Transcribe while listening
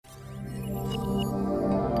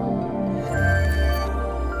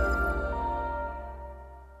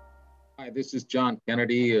This is John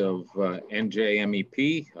Kennedy of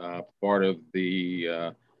NJMEP, part of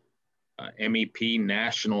the MEP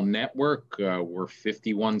National Network. We're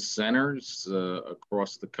 51 centers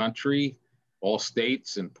across the country, all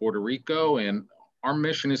states and Puerto Rico. And our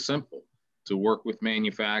mission is simple: to work with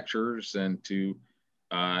manufacturers and to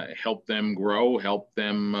help them grow, help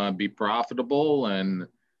them be profitable, and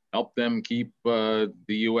help them keep the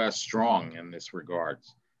U.S. strong in this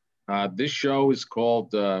regards. This show is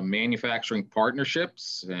called Manufacturing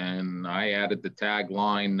Partnerships, and I added the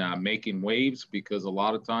tagline Making Waves because a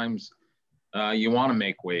lot of times you want to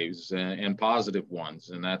make waves and positive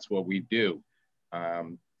ones, and that's what we do.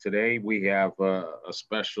 Today we have a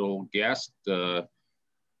special guest,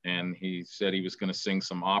 and he said he was going to sing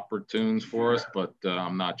some opera tunes for us, but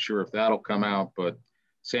I'm not sure if that'll come out. But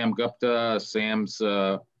Sam Gupta, Sam's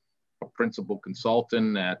a principal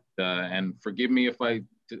consultant at, and forgive me if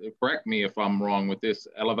correct me if I'm wrong with this,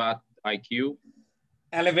 Elevate IQ?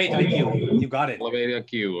 Elevate IQ, you got it. Elevate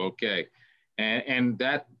IQ, okay. And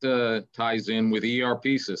that ties in with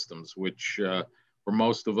ERP systems, which for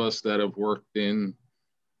most of us that have worked in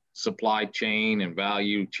supply chain and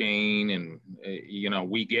value chain, and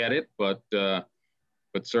we get it, but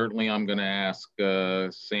certainly I'm going to ask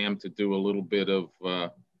Sam to do a little bit of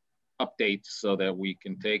updates so that we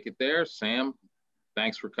can take it there. Sam,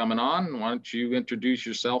 thanks for coming on. Why don't you introduce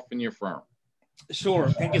yourself and your firm? Sure.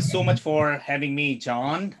 Thank you so much for having me,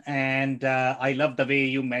 John. And I love the way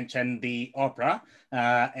you mentioned the opera.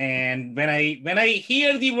 And when I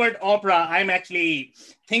hear the word opera, I'm actually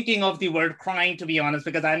thinking of the word crying, to be honest,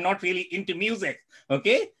 because I'm not really into music.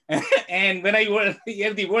 Okay. And when I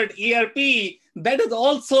hear the word ERP, that is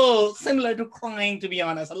also similar to crying, to be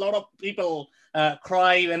honest. A lot of people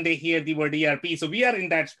cry when they hear the word ERP. So we are in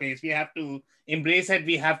that space. We have to embrace it.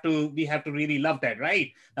 We have to really love that,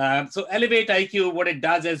 right? So Elevate IQ, what it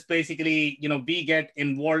does is basically, we get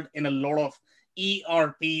involved in a lot of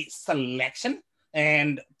ERP selection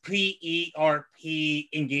and pre-ERP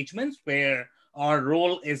engagements where our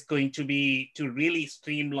role is going to be to really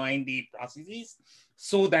streamline the processes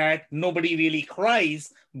so that nobody really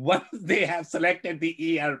cries once they have selected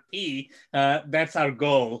the ERP. That's our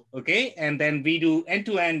goal, okay? And then we do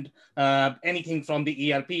end-to-end anything from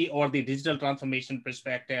the ERP or the digital transformation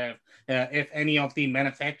perspective. If any of the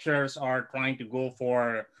manufacturers are trying to go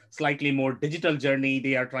for slightly more digital journey,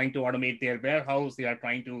 they are trying to automate their warehouse, they are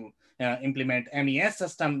trying to implement MES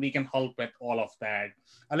system, we can help with all of that.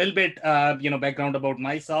 A little bit, background about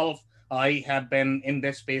myself. I have been in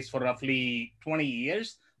this space for roughly 20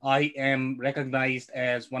 years. I am recognized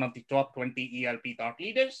as one of the top 20 ERP thought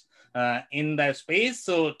leaders in that space.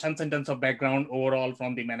 So tons and tons of background overall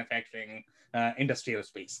from the manufacturing industrial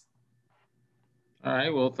space. All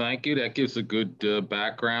right, well, thank you. That gives a good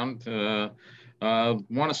background. Want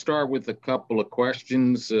to start with a couple of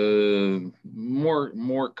questions,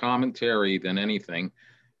 more commentary than anything.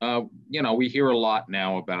 We hear a lot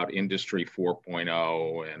now about Industry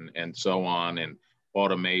 4.0 and so on, and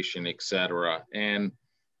automation, et cetera. And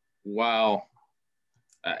while,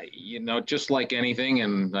 just like anything,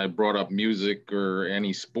 and I brought up music or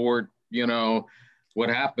any sport, what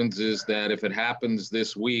happens is that if it happens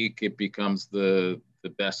this week, it becomes the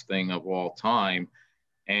best thing of all time.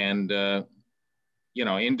 And,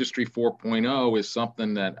 Industry 4.0 is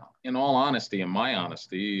something that, in all honesty, in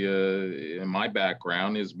my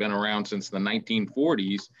background, has been around since the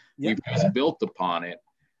 1940s. Yep. We've just built upon it.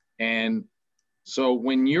 And so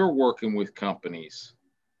when you're working with companies,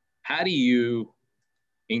 how do you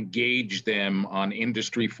engage them on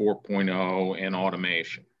Industry 4.0 and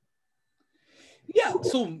automation? Yeah,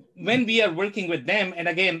 so when we are working with them, and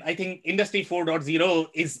again, I think Industry 4.0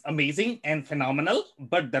 is amazing and phenomenal,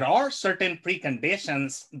 but there are certain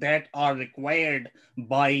preconditions that are required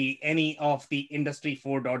by any of the Industry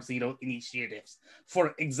 4.0 initiatives.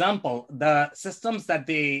 For example, the systems that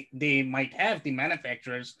they might have, the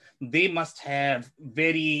manufacturers, they must have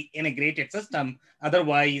very integrated system.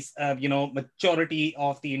 Otherwise, majority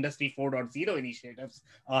of the Industry 4.0 initiatives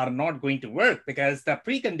are not going to work, because the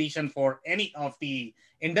precondition for any of the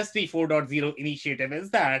Industry 4.0 initiative is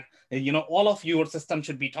that, all of your systems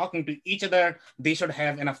should be talking to each other. They should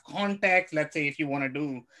have enough context. Let's say if you want to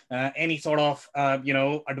do any sort of,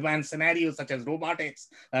 advanced scenarios such as robotics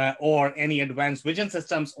or any advanced vision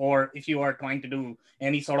systems, or if you are trying to do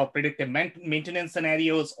any sort of predictive maintenance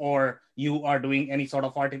scenarios, or you are doing any sort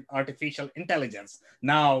of artificial intelligence.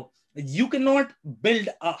 Now, you cannot build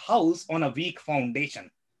a house on a weak foundation,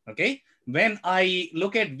 okay? When I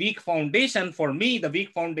look at weak foundation, for me, the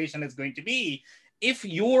weak foundation is going to be if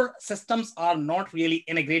your systems are not really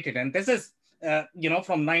integrated. And this is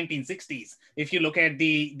from 1960s. If you look at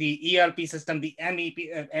the ERP system, the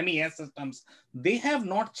MES systems, they have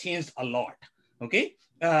not changed a lot. Okay.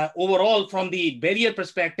 Overall, from the barrier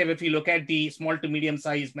perspective, if you look at the small to medium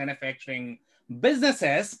sized manufacturing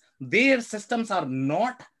businesses, their systems are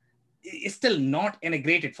not is still not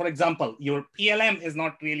integrated. For example, your PLM is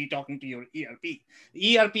not really talking to your ERP.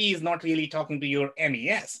 ERP is not really talking to your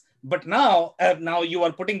MES. But now you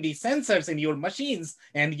are putting these sensors in your machines,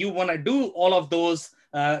 and you want to do all of those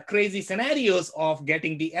crazy scenarios of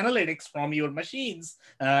getting the analytics from your machines,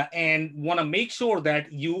 and want to make sure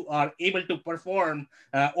that you are able to perform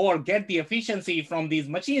or get the efficiency from these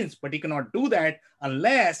machines. But you cannot do that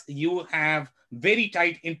unless you have very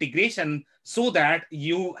tight integration, so that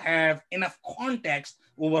you have enough context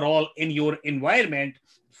overall in your environment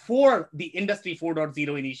for the Industry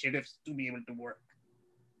 4.0 initiatives to be able to work.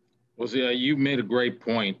 Well, yeah, you made a great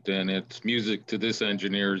point, and it's music to this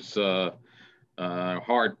engineer's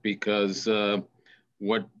heart, because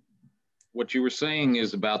what you were saying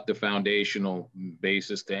is about the foundational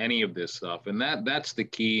basis to any of this stuff, and that's the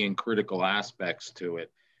key and critical aspects to it.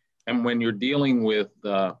 And when you're dealing with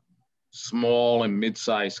small and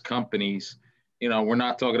mid-sized companies, we're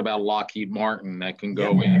not talking about Lockheed Martin that can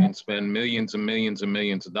go in and spend millions and millions and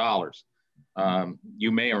millions of dollars.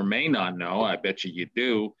 You may or may not know, I bet you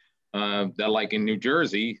do, that like in New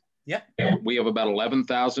Jersey, we have about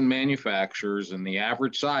 11,000 manufacturers, and the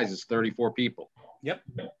average size is 34 people.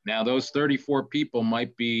 Now, those 34 people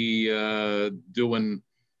might be doing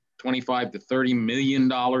 $25 to $30 million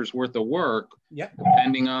worth of work,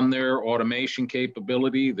 depending on their automation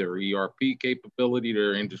capability, their ERP capability,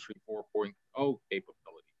 their Industry 4.0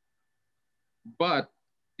 capability. But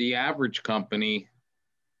the average company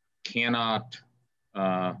cannot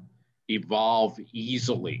evolve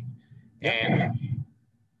easily. And,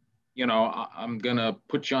 I'm going to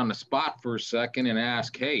put you on the spot for a second and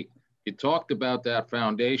ask, hey, you talked about that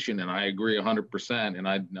foundation, and I agree 100%, and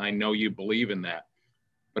I know you believe in that.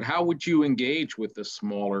 But how would you engage with a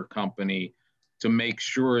smaller company to make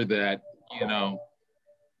sure that,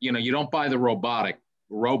 you don't buy the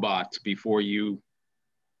robots before you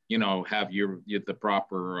have the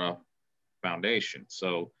proper foundation?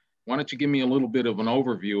 So why don't you give me a little bit of an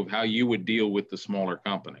overview of how you would deal with the smaller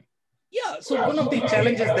company? Yeah, so one of the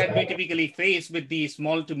challenges that we typically face with the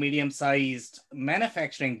small to medium-sized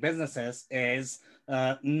manufacturing businesses is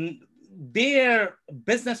their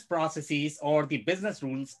business processes or the business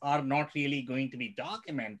rules are not really going to be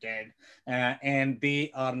documented, and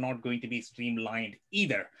they are not going to be streamlined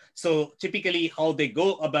either. So typically how they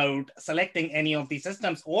go about selecting any of the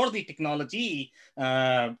systems or the technology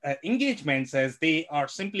engagements is they are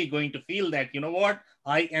simply going to feel that,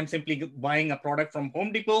 I am simply buying a product from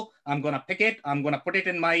Home Depot. I'm going to pick it. I'm going to put it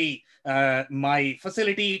in my my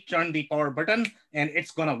facility, turn the power button, and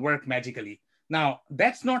it's going to work magically. Now,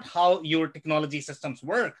 that's not how your technology systems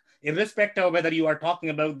work, irrespective of whether you are talking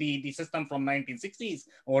about the system from 1960s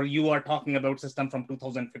or you are talking about system from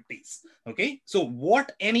 2050s. Okay, so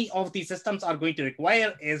what any of these systems are going to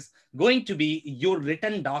require is going to be your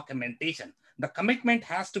written documentation. The commitment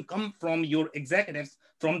has to come from your executives,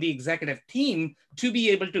 from the executive team, to be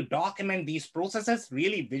able to document these processes,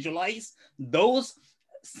 really visualize those,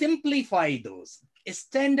 simplify those,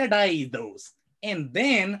 standardize those, and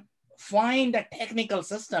then find a technical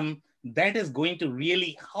system that is going to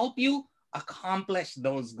really help you accomplish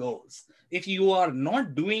those goals. If you are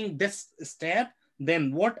not doing this step,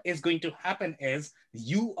 then what is going to happen is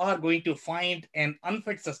you are going to find an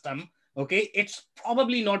unfit system. Okay, it's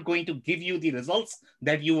probably not going to give you the results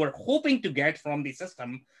that you were hoping to get from the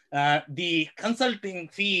system. The consulting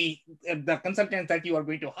fee, the consultants that you are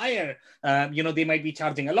going to hire, they might be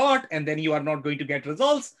charging a lot, and then you are not going to get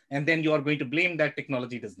results, and then you are going to blame that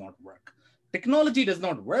technology does not work. Technology does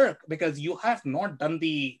not work because you have not done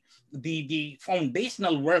the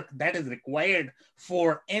foundational work that is required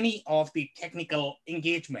for any of the technical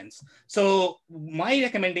engagements. So my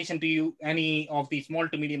recommendation to you, any of the small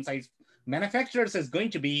to medium sized manufacturers, is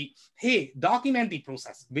going to be, hey, document the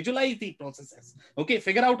process, visualize the processes, okay,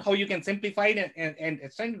 figure out how you can simplify it and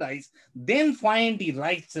standardize, then find the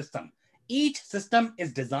right system. Each system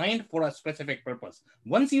is designed for a specific purpose.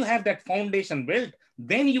 Once you have that foundation built,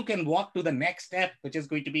 then you can walk to the next step, which is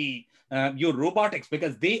going to be your robotics,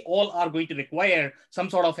 because they all are going to require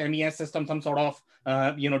some sort of MES system, some sort of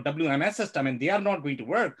WMS system, and they are not going to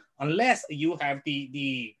work unless you have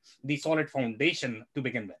the solid foundation to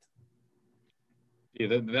begin with.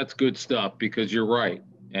 Yeah, that's good stuff, because you're right.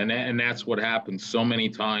 And that's what happens so many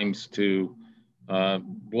times to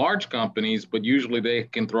large companies, but usually they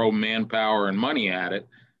can throw manpower and money at it.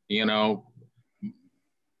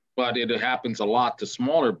 but it happens a lot to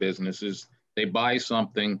smaller businesses. They buy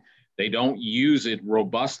something, they don't use it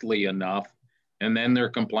robustly enough, and then they're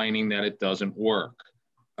complaining that it doesn't work,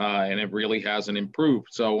 and it really hasn't improved.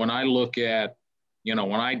 So when I look at, when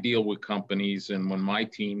I deal with companies and when my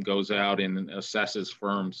team goes out and assesses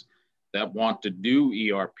firms that want to do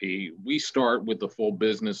ERP, we start with the full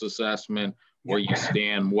business assessment, where you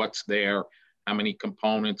stand, what's there, how many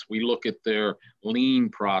components. We look at their lean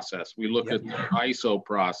process. We look at their ISO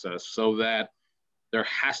process, so that there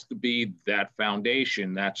has to be that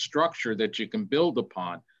foundation, that structure that you can build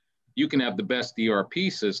upon. You can have the best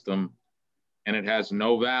ERP system, and it has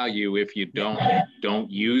no value if you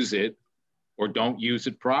don't use it or don't use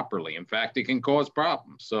it properly. In fact, it can cause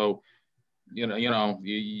problems. So,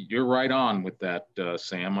 you're right on with that,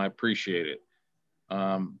 Sam. I appreciate it.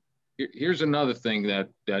 Here's another thing that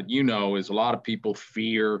is a lot of people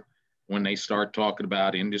fear when they start talking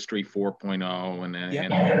about Industry 4.0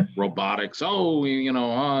 and robotics.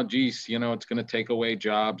 Geez, it's going to take away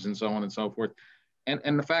jobs and so on and so forth.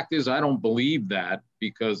 And the fact is, I don't believe that,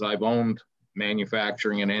 because I've owned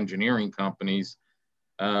manufacturing and engineering companies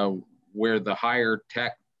where the higher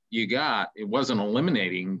tech you got, it wasn't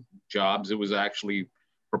eliminating jobs, it was actually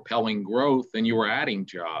propelling growth, and you were adding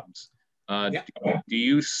jobs. Do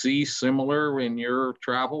you see similar in your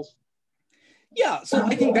travels? Yeah, so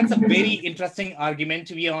I think that's a very interesting argument,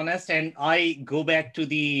 to be honest. And I go back to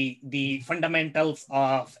the fundamentals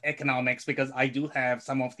of economics, because I do have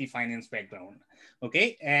some of the finance background.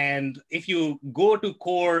 Okay, and if you go to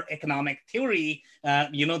core economic theory,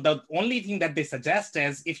 the only thing that they suggest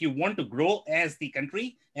is, if you want to grow as the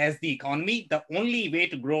country, as the economy, the only way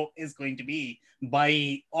to grow is going to be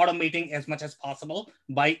by automating as much as possible,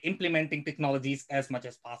 by implementing technologies as much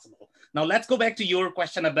as possible. Now, let's go back to your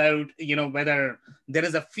question about, whether there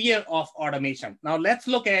is a fear of automation. Now, let's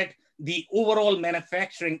look at the overall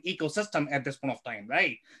manufacturing ecosystem at this point of time,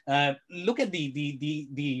 right? Look at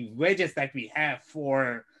the wages that we have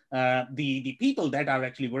for the people that are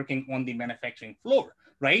actually working on the manufacturing floor,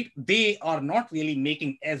 right? They are not really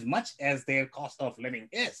making as much as their cost of living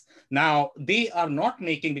is. Now, they are not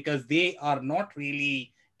making because they are not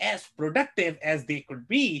really as productive as they could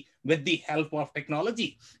be with the help of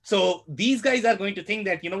technology. So these guys are going to think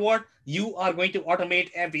that, you are going to automate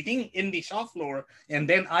everything in the shop floor, and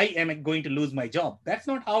then I am going to lose my job. That's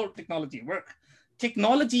not how technology works.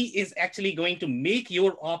 Technology is actually going to make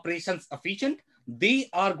your operations efficient. They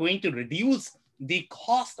are going to reduce the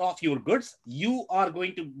cost of your goods. You are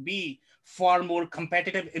going to be far more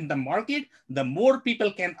competitive in the market. The more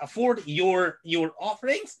people can afford your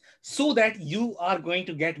offerings, so that you are going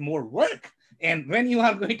to get more work. And when you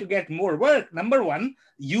are going to get more work, number one,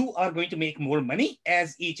 you are going to make more money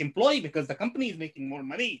as each employee, because the company is making more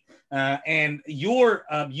money, and you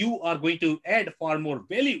are going to add far more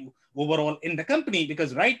value overall in the company,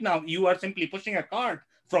 because right now you are simply pushing a cart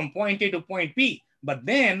from point A to point B. But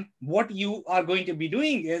then what you are going to be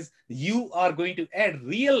doing is, you are going to add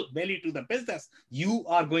real value to the business. You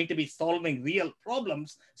are going to be solving real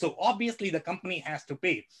problems. So obviously the company has to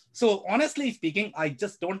pay. So honestly speaking, I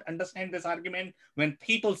just don't understand this argument when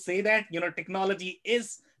people say that, technology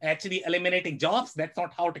is actually eliminating jobs. That's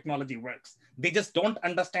not how technology works. They just don't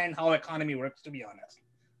understand how economy works, to be honest.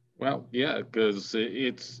 Well, yeah, because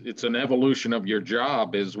it's an evolution of your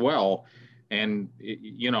job as well. And,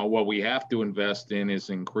 what we have to invest in is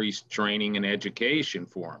increased training and education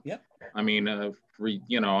for them. Yep. I mean,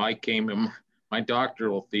 my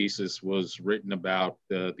doctoral thesis was written about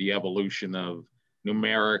the evolution of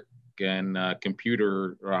numeric and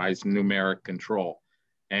computerized numeric control.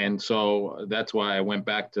 And so that's why I went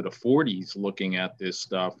back to the 40s looking at this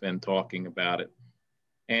stuff and talking about it.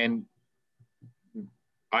 And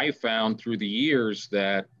I found through the years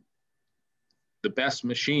that the best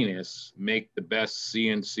machinists make the best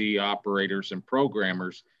CNC operators and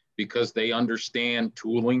programmers, because they understand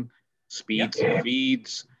tooling, speeds, and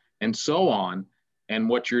feeds, and so on. And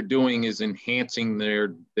what you're doing is enhancing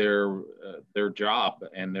their job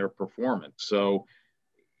and their performance. So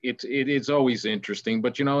it is always interesting.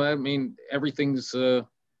 But everything's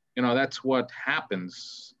that's what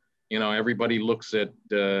happens. Everybody looks at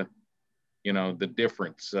the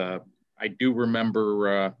difference. I do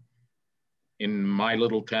remember. In my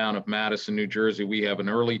little town of Madison, New Jersey, we have an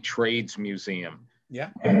early trades museum.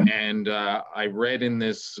 Yeah. And I read in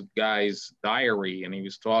this guy's diary, and he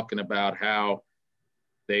was talking about how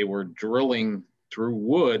they were drilling through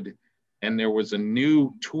wood, and there was a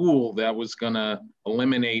new tool that was going to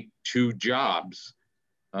eliminate 2 jobs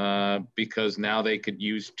because now they could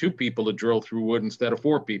use 2 people to drill through wood instead of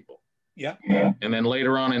 4 people. Yeah. And then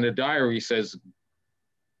later on in the diary, he says,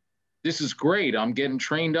 this is great. I'm getting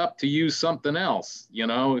trained up to use something else, you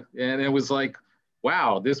know? And it was like,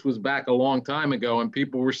 wow, this was back a long time ago and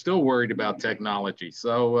people were still worried about technology.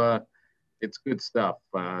 So it's good stuff,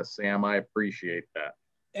 Sam. I appreciate that.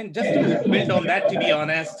 And just to build on that, to be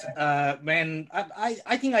honest, when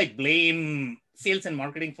I think I blame sales and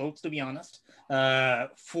marketing folks, to be honest,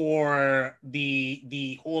 for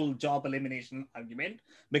the whole job elimination argument,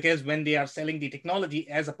 because when they are selling the technology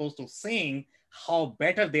as opposed to saying how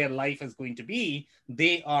better their life is going to be,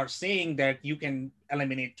 they are saying that you can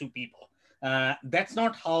eliminate two people. That's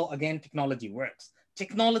not how, again, technology works.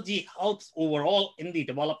 Technology helps overall in the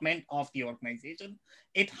development of the organization.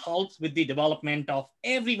 It helps with the development of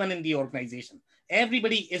everyone in the organization.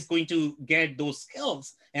 Everybody is going to get those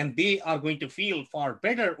skills and they are going to feel far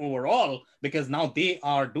better overall because now they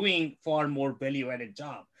are doing far more value-added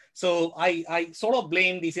job. So I sort of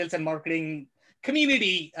blame the sales and marketing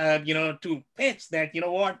community, to pitch that, you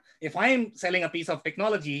know what, if I'm selling a piece of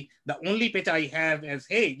technology, the only pitch I have is,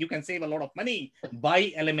 hey, you can save a lot of money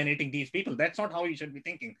by eliminating these people. That's not how you should be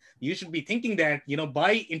thinking. You should be thinking that,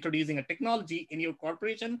 by introducing a technology in your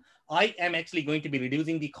corporation, I am actually going to be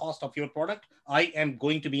reducing the cost of your product. I am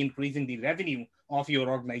going to be increasing the revenue of your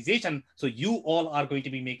organization. So you all are going to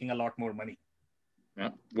be making a lot more money. Yeah,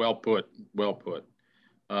 well put, well put.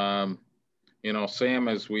 Sam,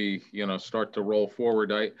 as we, start to roll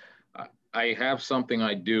forward, I have something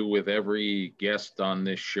I do with every guest on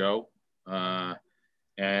this show. And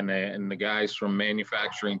the guys from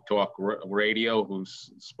Manufacturing Talk Radio who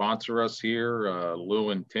sponsor us here,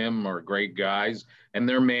 Lou and Tim are great guys, and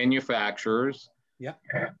they're manufacturers. Yeah.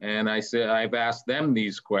 And I've asked them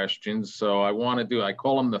these questions, so I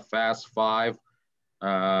call them the Fast Five,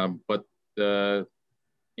 but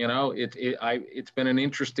it's been an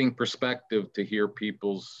interesting perspective to hear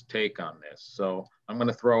people's take on this. So I'm going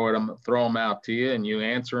to throw them out to you, and you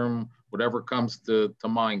answer them whatever comes to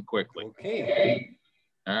mind quickly. Okay.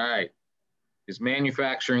 All right. Is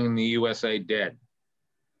manufacturing in the USA dead?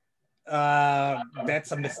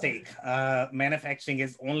 That's a mistake. Manufacturing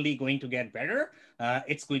is only going to get better.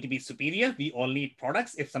 It's going to be superior. We all need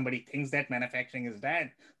products. If somebody thinks that manufacturing is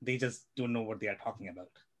dead, they just don't know what they are talking about.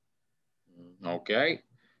 Okay.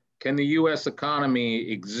 Can the U.S.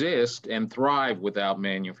 economy exist and thrive without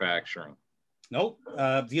manufacturing? No,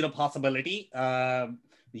 zero possibility. The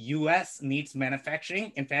U.S. needs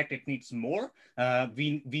manufacturing. In fact, it needs more.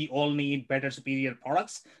 We all need better, superior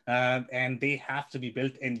products, and they have to be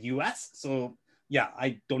built in U.S. So, yeah,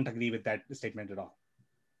 I don't agree with that statement at all.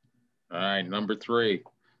 All right, number 3.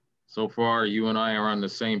 So far, you and I are on the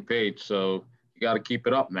same page, so you got to keep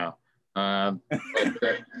it up now. But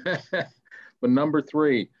number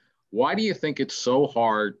 3, why do you think it's so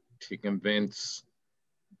hard to convince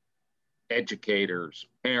educators,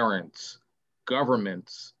 parents,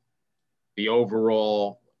 governments, the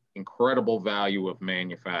overall incredible value of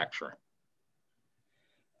manufacturing?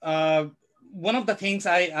 One of the things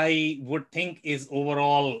I would think is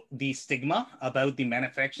overall the stigma about the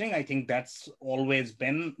manufacturing. I think that's always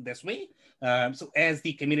been this way. So as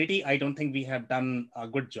the community, I don't think we have done a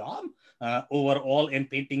good job overall in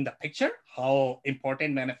painting the picture, how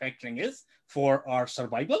important manufacturing is for our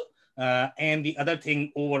survival. And the other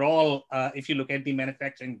thing overall, if you look at the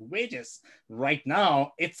manufacturing wages right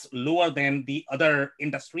now, it's lower than the other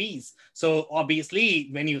industries. So obviously,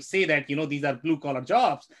 when you say that, these are blue collar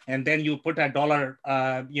jobs, and then you put a dollar,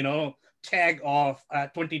 tag of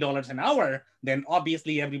 $20 an hour, then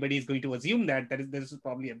obviously everybody is going to assume that this is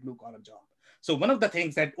probably a blue collar job. So one of the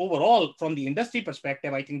things that overall from the industry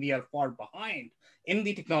perspective, I think we are far behind in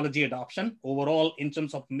the technology adoption overall in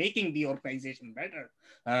terms of making the organization better.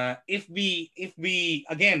 If we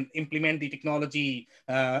again implement the technology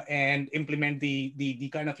and implement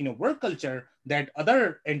the kind of work culture that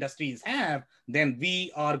other industries have, then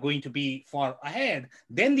we are going to be far ahead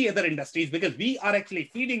than the other industries because we are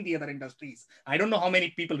actually feeding the other industries. I don't know how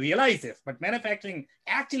many people realize this, but manufacturing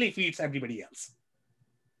actually feeds everybody else.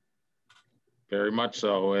 Very much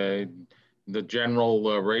so. The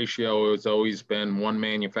general ratio has always been one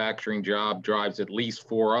manufacturing job drives at least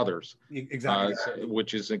 4 others. Exactly.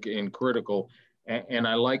 Which is critical. And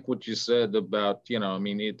I like what you said about,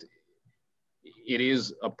 it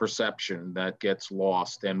is a perception that gets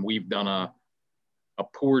lost, and we've done a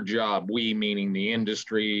poor job. We, meaning the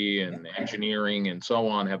industry and engineering and so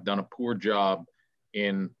on, have done a poor job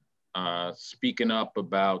in speaking up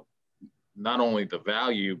about not only the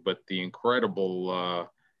value, but the incredible,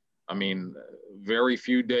 very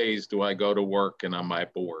few days do I go to work and I'm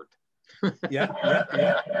bored. Yeah.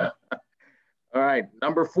 All right,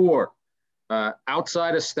 number 4,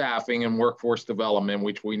 outside of staffing and workforce development,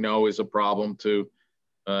 which we know is a problem to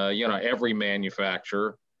every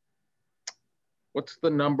manufacturer. What's the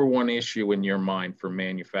number one issue in your mind for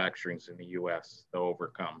manufacturing in the U.S. to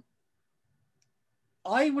overcome?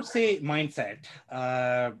 I would say mindset.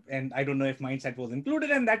 And I don't know if mindset was included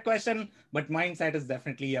in that question, but mindset is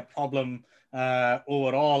definitely a problem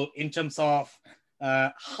overall in terms of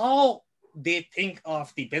how they think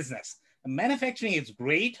of the business. Manufacturing is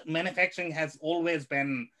great. Manufacturing has always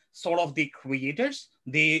been sort of the creators.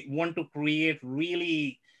 They want to create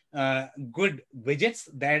really good widgets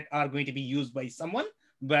that are going to be used by someone,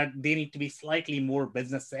 but they need to be slightly more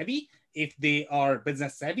business savvy. If they are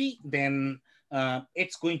business savvy, then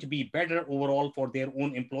it's going to be better overall for their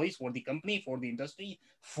own employees, for the company, for the industry,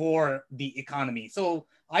 for the economy. So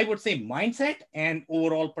I would say mindset and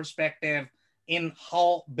overall perspective in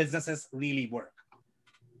how businesses really work.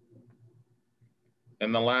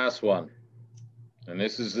 And the last one, and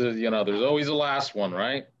this is, there's always a last one,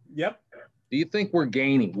 right? Yep. Do you think we're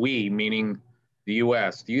gaining, we, meaning the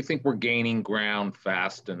U.S., do you think we're gaining ground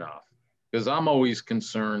fast enough? Because I'm always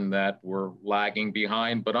concerned that we're lagging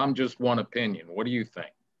behind, but I'm just one opinion. What do you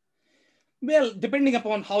think? Well, depending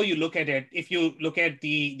upon how you look at it, if you look at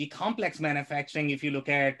the complex manufacturing, if you look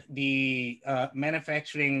at the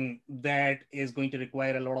manufacturing that is going to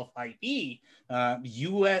require a lot of IP,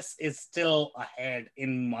 US is still ahead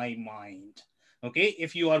in my mind. Okay,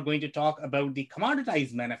 if you are going to talk about the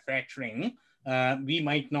commoditized manufacturing, we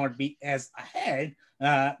might not be as ahead.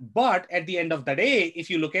 But at the end of the day, if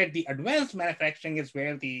you look at the advanced manufacturing is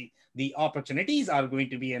where the opportunities are going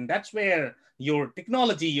to be. And that's where your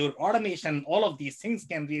technology, your automation, all of these things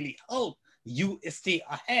can really help you stay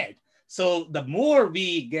ahead. So the more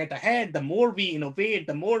we get ahead, the more we innovate,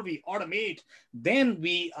 the more we automate, then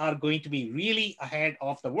we are going to be really ahead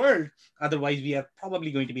of the world. Otherwise, we are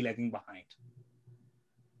probably going to be lagging behind.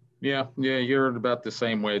 Yeah, you're about the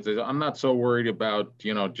same way. I'm not so worried about,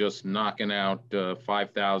 just knocking out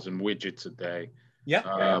 5,000 widgets a day.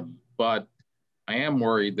 Yeah. But I am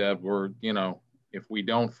worried that we're, if we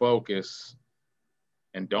don't focus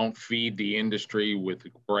and don't feed the industry with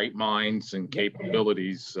bright minds and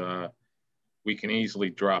capabilities, we can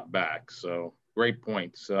easily drop back. So great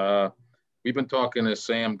points. We've been talking to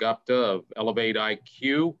Sam Gupta of Elevate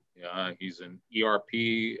IQ. He's an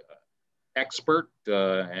ERP expert,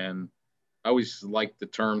 and I always like the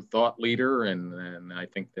term thought leader, and I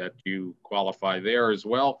think that you qualify there as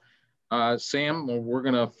well. Sam, we're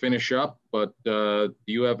going to finish up, but do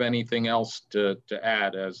you have anything else to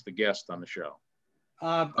add as the guest on the show?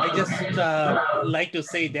 I just like to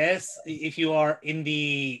say this. If you are in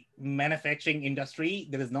the manufacturing industry,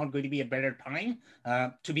 there is not going to be a better time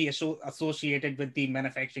to be associated with the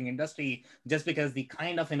manufacturing industry, just because the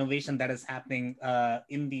kind of innovation that is happening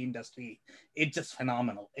in the industry, it's just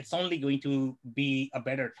phenomenal. It's only going to be a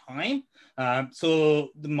better time. So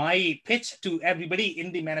my pitch to everybody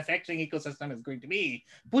in the manufacturing ecosystem is going to be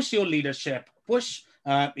push your leadership, push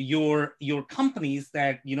your companies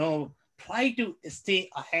that, try to stay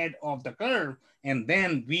ahead of the curve, and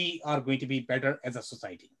then we are going to be better as a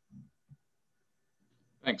society.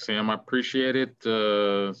 Thanks, Sam. I appreciate it.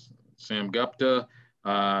 Sam Gupta,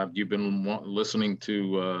 you've been listening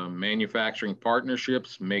to Manufacturing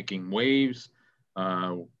Partnerships, Making Waves.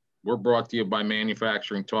 We're brought to you by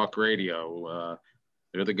Manufacturing Talk Radio.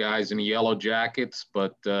 They're the guys in the yellow jackets,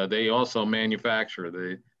 but they also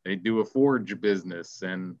manufacture. They do a forge business,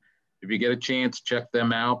 and if you get a chance, check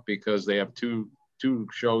them out, because they have two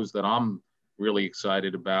shows that I'm really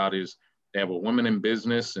excited about. Is they have a Women in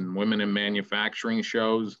Business and Women in Manufacturing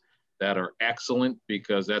shows that are excellent,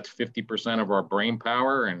 because that's 50% of our brain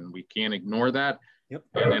power, and we can't ignore that. Yep.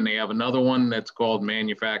 And then they have another one that's called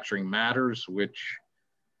Manufacturing Matters, which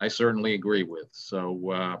I certainly agree with.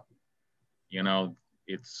 So,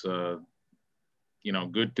 it's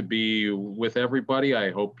good to be with everybody.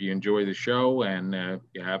 I hope you enjoy the show, and if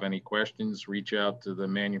you have any questions, reach out to the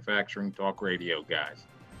Manufacturing Talk Radio guys.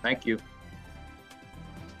 Thank you.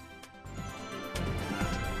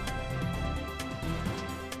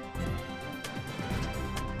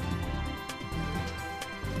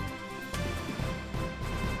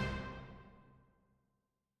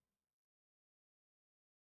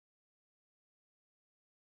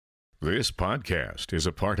 This podcast is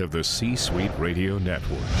a part of the C-Suite Radio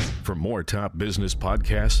Network. For more top business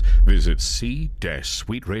podcasts, visit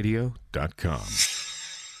c-suiteradio.com.